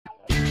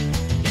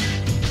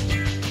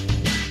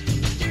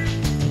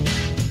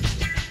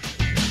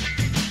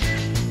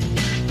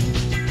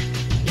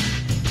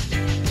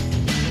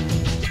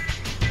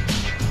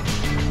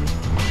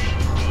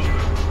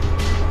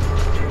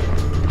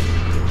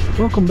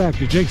Welcome back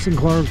to Jason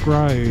Clark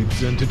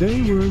Rides, and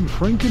today we're in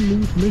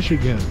Frankenmuth,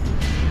 Michigan.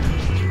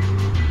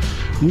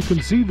 You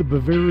can see the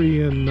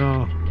Bavarian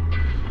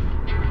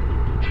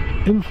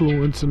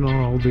influence in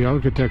all the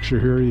architecture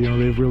here. You know,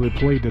 they've really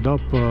played it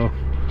up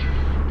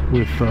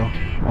with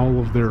all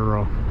of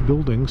their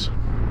buildings.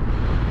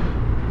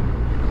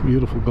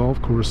 Beautiful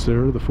golf course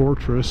there, the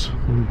Fortress,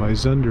 owned by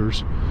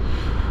Zenders.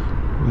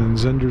 And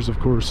Zenders, of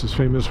course, is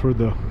famous for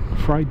the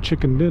fried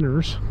chicken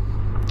dinners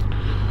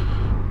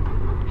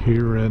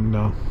here in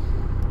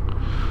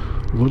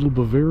Little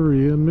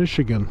Bavaria in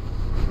Michigan.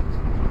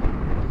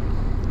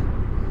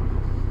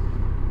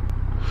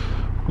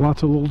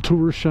 Lots of little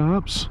tour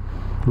shops,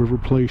 River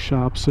Play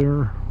shops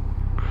there.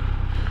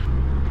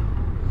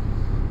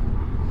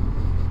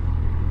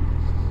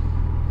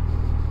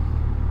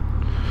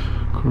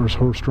 Of course,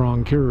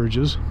 horse-drawn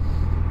carriages.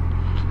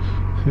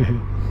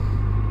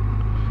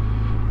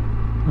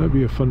 That'd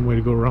be a fun way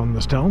to go around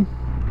this town.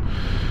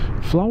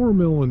 Flour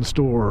mill and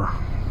store.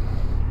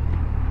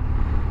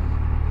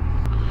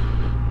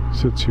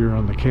 Sits here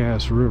on the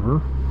Cass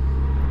River.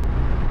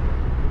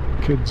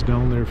 Kids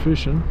down there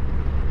fishing.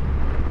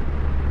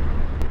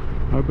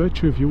 I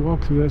bet you if you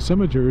walk through that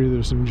cemetery,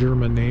 there's some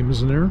German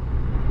names in there.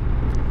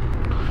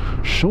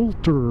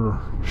 Schulter,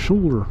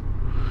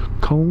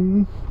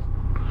 Cone,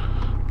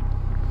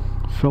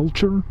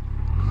 Felcher.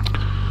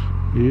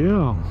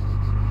 Yeah.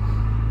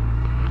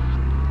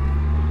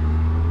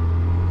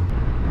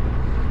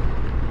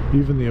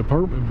 Even the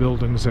apartment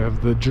buildings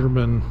have the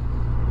German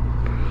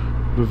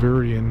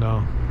Bavarian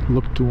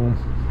look to them.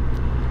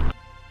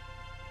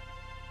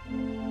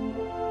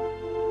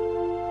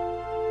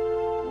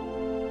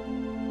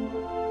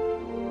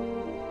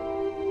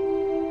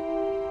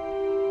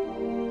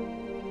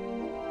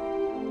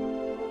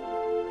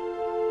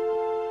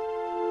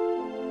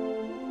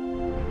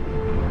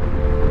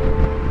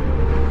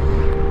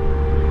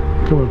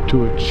 Come up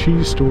to a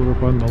cheese store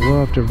up on the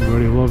left.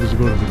 Everybody loves to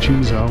go to the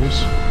cheese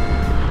house.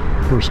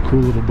 Of course, cool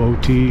little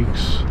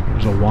boutiques.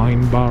 There's a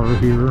wine bar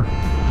here.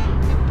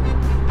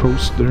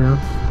 Post there.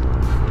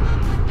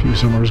 A few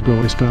summers ago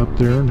I stopped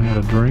there and had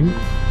a drink.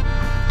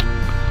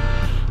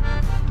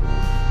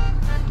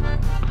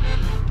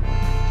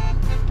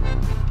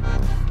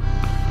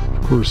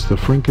 Of course, the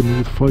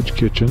Frankenmuth Fudge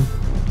Kitchen.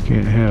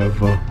 Can't have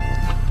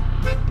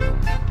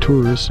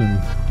tourists and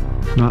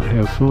not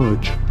have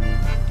fudge.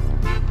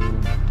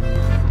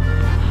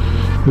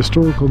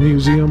 Historical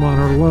Museum on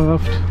our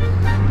left.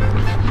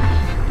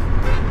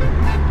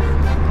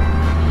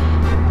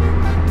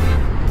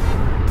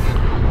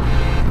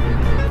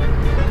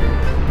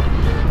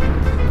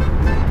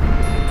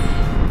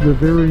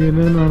 Bavarian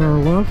Inn on our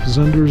left,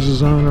 Zenders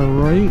is on our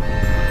right.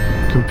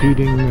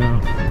 Competing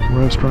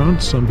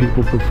restaurants. Some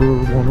people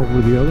prefer one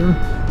over the other.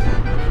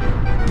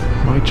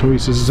 My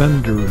choice is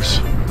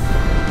Zenders.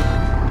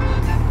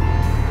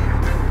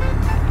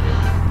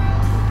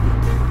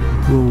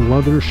 Little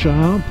leather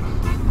shop.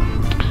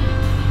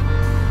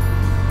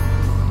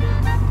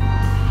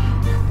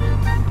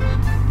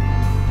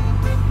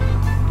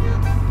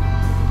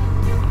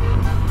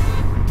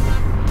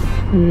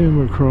 And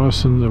we're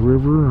crossing the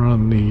river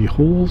on the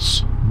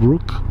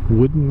Holsbrook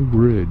Wooden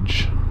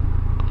Bridge.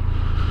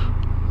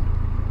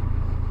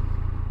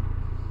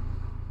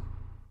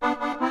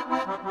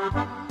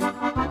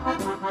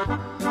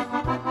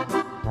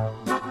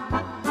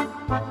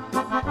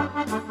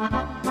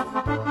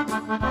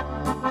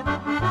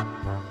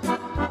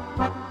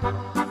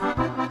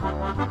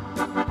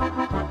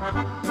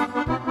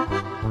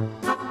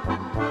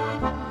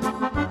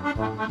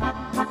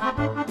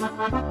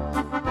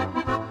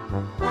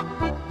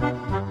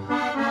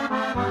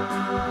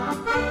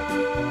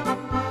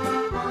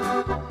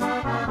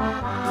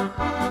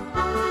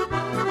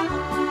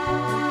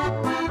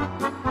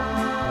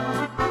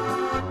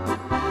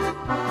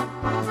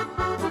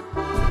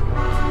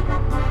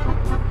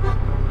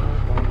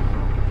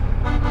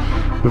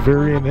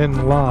 Bavarian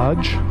Inn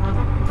Lodge,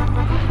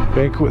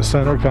 Banquet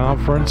Center,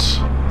 Conference,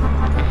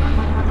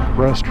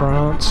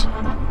 restaurants.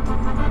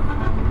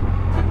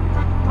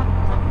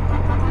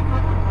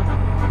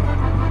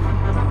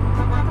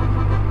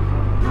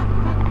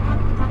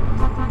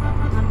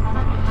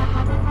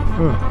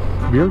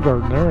 Beer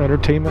garden there,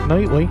 Entertainment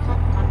Nightly.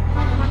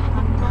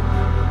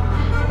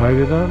 I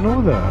did not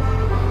know that.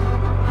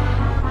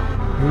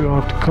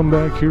 We'll have to come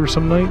back here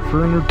some night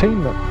for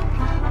entertainment.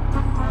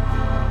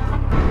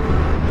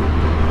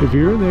 If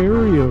you're in the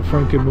area of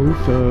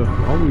Frankenmuth,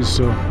 always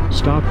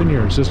stop in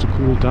here. It's just a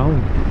cool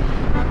town.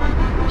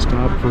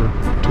 Stop for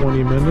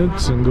 20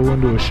 minutes and go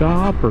into a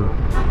shop or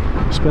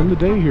spend the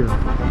day here.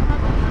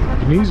 You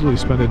can easily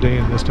spend a day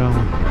in this town.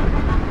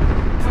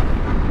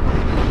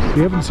 If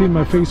you haven't seen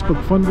my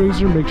Facebook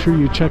fundraiser, make sure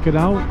you check it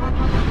out.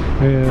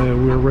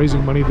 We're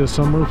raising money this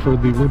summer for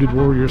the Wounded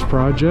Warriors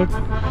Project.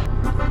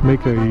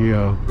 Make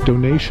a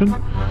donation.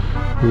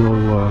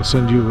 We'll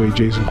send you a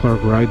Jason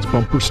Clark Rides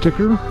bumper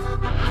sticker.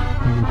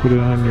 You can put it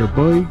on your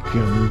bike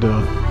and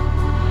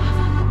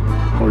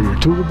or your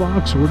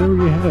toolbox or whatever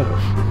you have.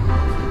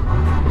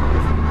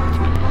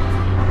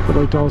 I'd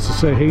like to also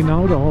say hey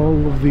now to all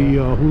of the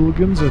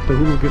hooligans at the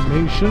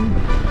Hooligan Nation,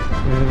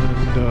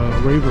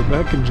 and Ray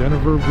Verbeck and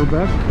Jennifer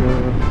Verbeck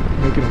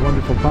making a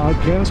wonderful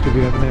podcast. If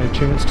you haven't had a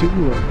chance to,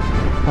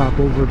 hop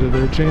over to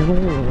their channel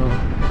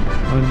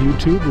on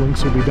YouTube.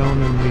 Links will be down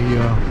in the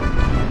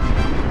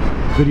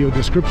video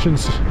description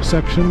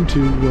section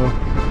to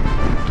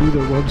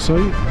their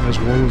website, as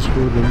well as for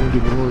the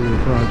Wounded Warrior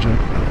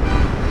Project.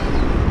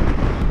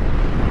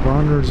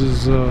 Bronners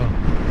is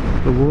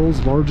the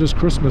world's largest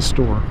Christmas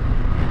store.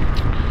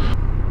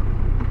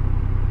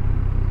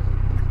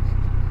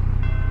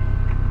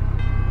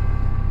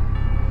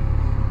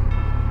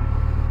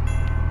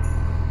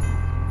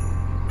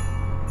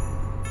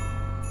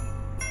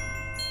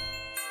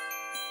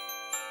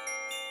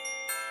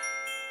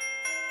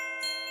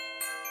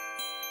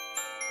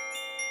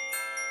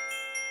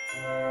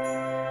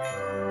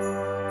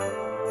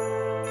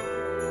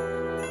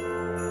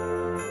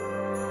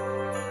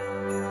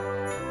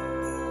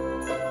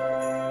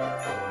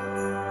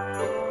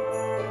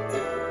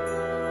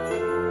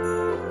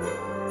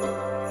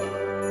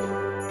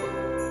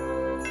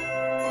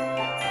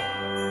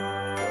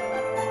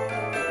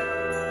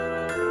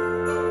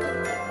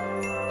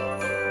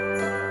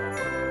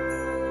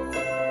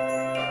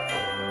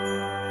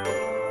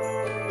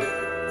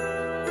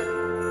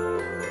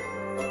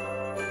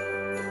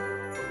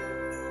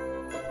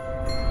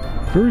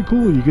 Very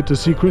cool. You get to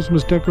see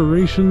Christmas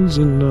decorations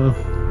in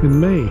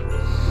May,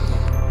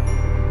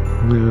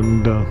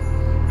 and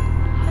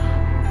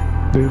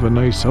they have a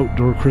nice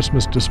outdoor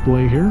Christmas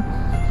display here.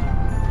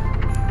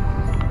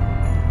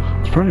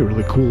 It's probably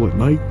really cool at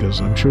night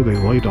because I'm sure they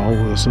light all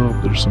of this up.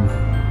 They're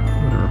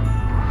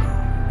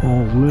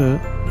all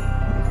lit.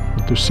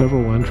 But there's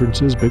several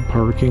entrances, big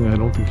parking. I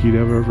don't think you'd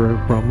ever have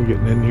a problem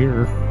getting in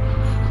here.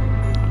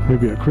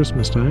 Maybe at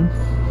Christmas time.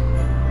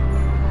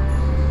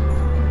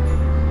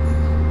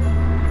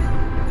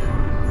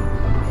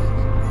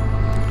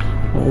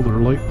 All their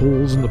light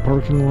poles in the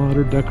parking lot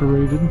are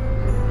decorated.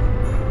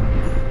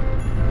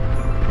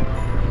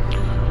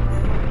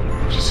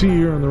 What you see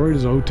here on the right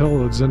is a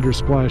hotel at Zender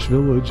Splash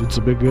Village. It's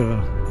a big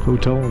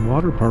hotel and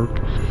water park.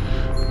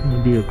 It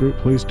would be a great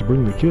place to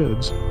bring the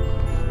kids.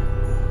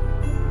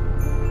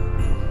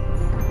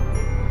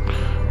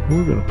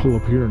 We're going to pull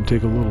up here and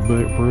take a little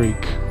bit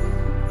break.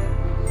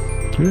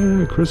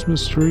 Yeah,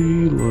 Christmas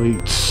tree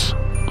lights.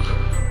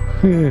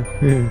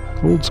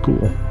 Yeah, old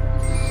school.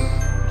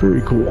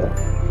 Very cool.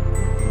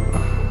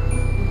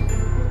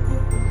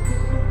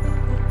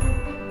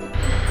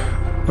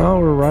 Now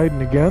we're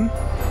riding again.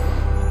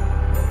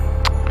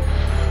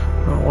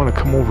 I want to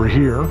come over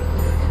here,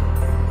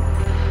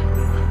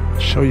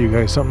 show you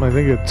guys something. I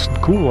think it's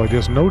cool. I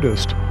just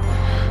noticed.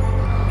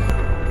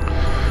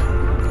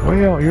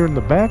 Way out here in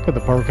the back of the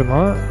parking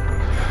lot,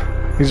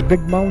 these big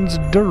mounds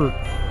of dirt.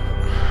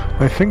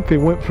 I think they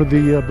went for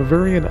the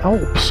Bavarian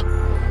Alps.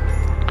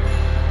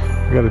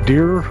 We got a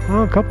deer,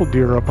 well, a couple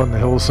deer up on the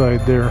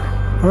hillside there.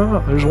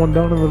 There's one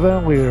down in the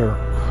valley there.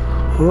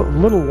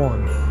 Little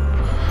one.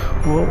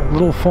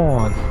 Little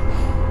fawn.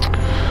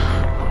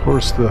 Of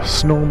course, the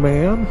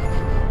snowman.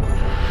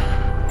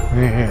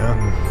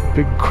 And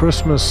big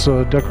Christmas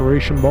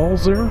decoration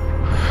balls there.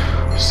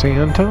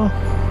 Santa.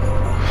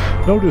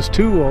 Notice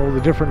too all the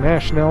different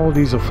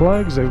nationalities of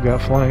flags they've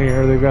got flying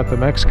here. They've got the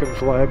Mexican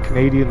flag,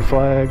 Canadian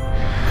flag,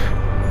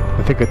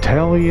 I think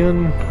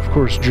Italian, of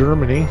course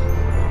Germany,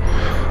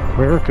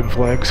 American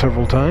flag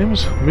several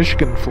times,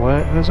 Michigan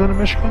flag. Is that a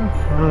Michigan?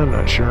 I'm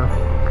not sure.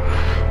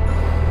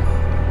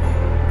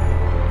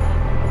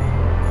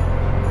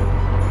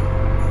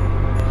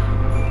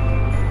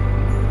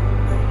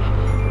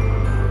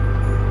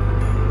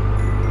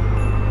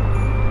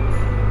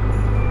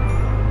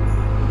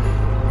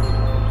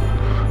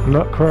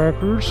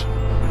 Nutcrackers,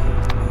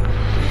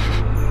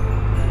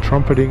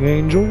 trumpeting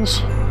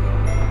angels,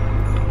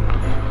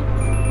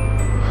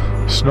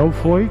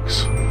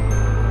 snowflakes,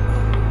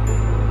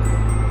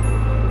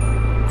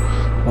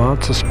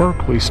 lots of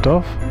sparkly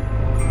stuff.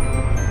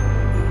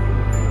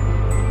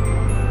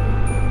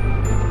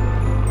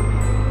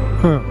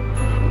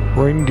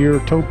 Reindeer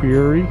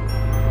topiary,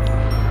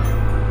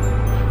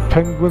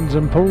 penguins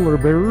and polar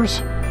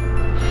bears.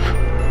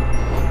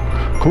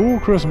 Cool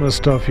Christmas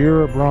stuff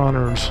here at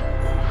Bronners.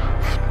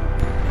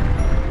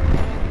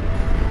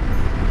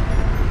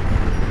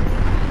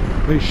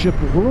 They ship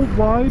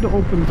worldwide,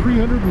 open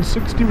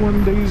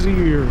 361 days a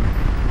year.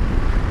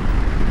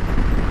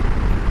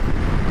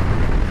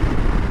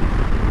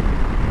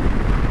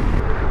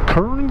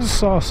 Kern's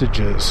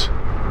sausages.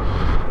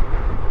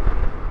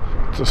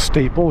 It's a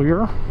staple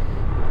here.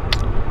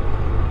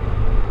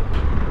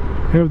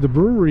 We have the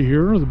brewery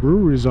here. The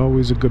brewery is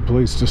always a good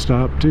place to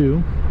stop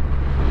too.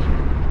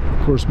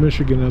 Of course,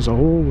 Michigan as a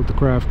whole with the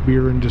craft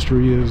beer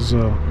industry is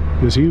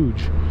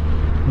huge.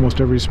 Almost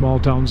every small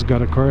town's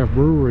got a craft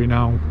brewery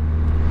now.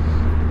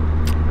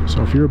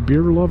 So if you're a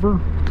beer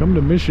lover, come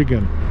to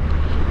Michigan.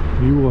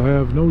 You will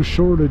have no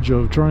shortage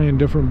of trying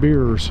different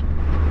beers.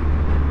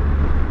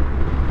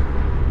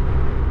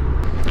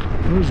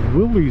 There's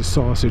Willie's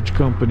Sausage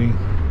Company.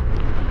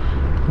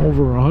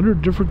 Over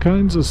 100 different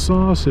kinds of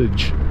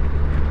sausage.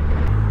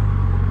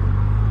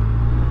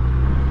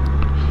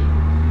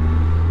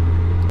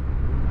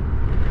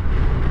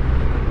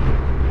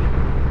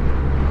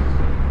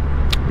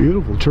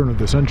 Beautiful turn of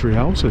the century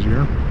houses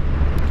here.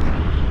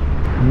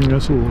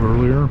 That's a little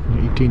earlier,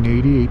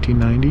 1880,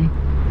 1890.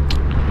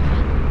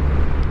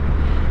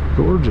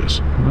 Gorgeous.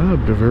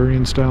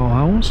 Bavarian style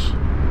house.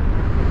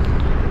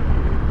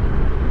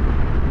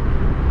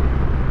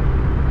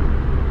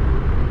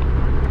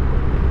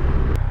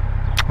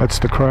 That's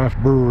the craft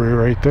brewery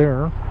right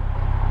there.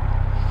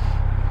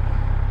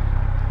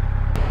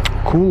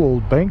 Cool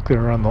old bank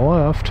there on the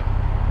left.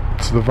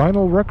 It's the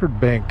vinyl record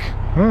bank.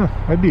 Huh,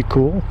 that'd be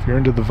cool if you're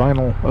into the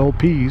vinyl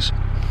LPs.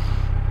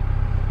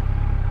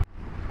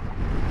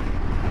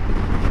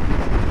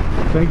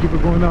 Thank you for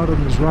going out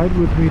on this ride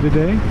with me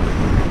today.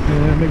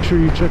 And make sure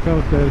you check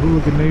out that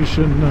Hooligan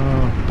Nation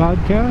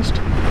podcast.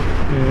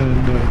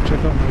 And check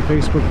out my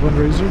Facebook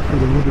fundraiser for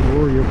the Wounded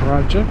Warrior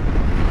Project.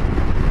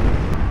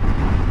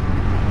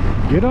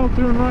 Get out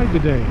there and ride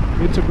today.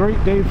 It's a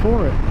great day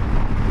for it.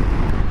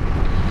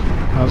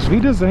 Auf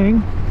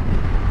Wiedersehen.